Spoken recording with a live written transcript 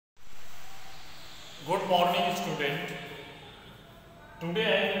Good morning, student. Today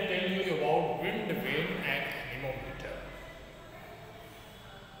I will tell you about wind vane and anemometer.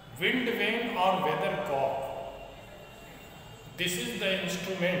 Wind vane or weathercock. This is the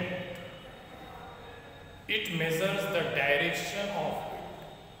instrument. It measures the direction of wind.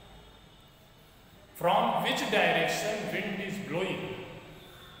 From which direction wind is blowing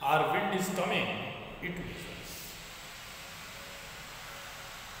or wind is coming, it measures.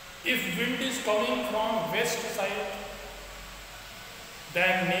 If wind is coming from west side,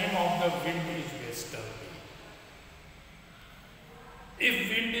 then name of the wind is westerly. If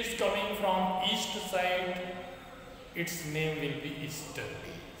wind is coming from east side, its name will be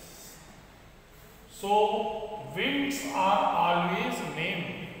easterly. So winds are always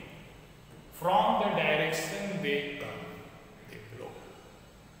named from the direction they come, they blow.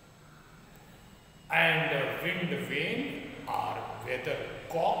 And wind vane or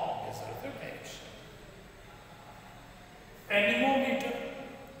weathercock measure the direction. Anemometer.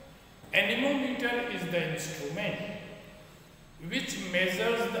 Anemometer is the instrument which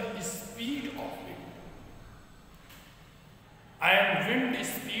measures the speed of wind. And wind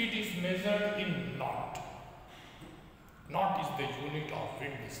speed is measured in knot. Knot is the unit of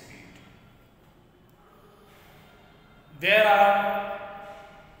wind speed. There are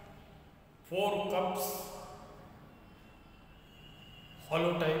 4 cups,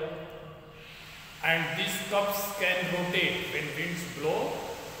 hollow type, and these cups can rotate. When winds blow,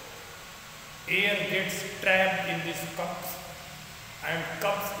 air gets trapped in these cups and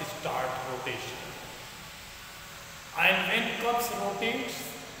cups start rotation. And when cups rotate,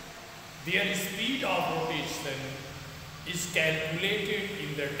 their speed of rotation is calculated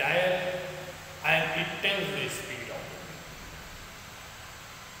in the dial and it tells the speed of wind.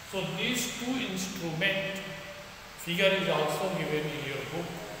 So these 2 instruments, figure is also given in your book,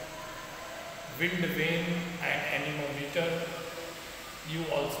 wind vane and anemometer, you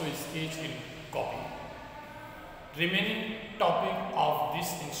also sketch in copy. Remaining topic of this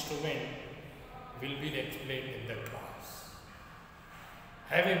instrument will be explained in the class.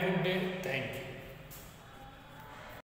 Have a good day. Thank you.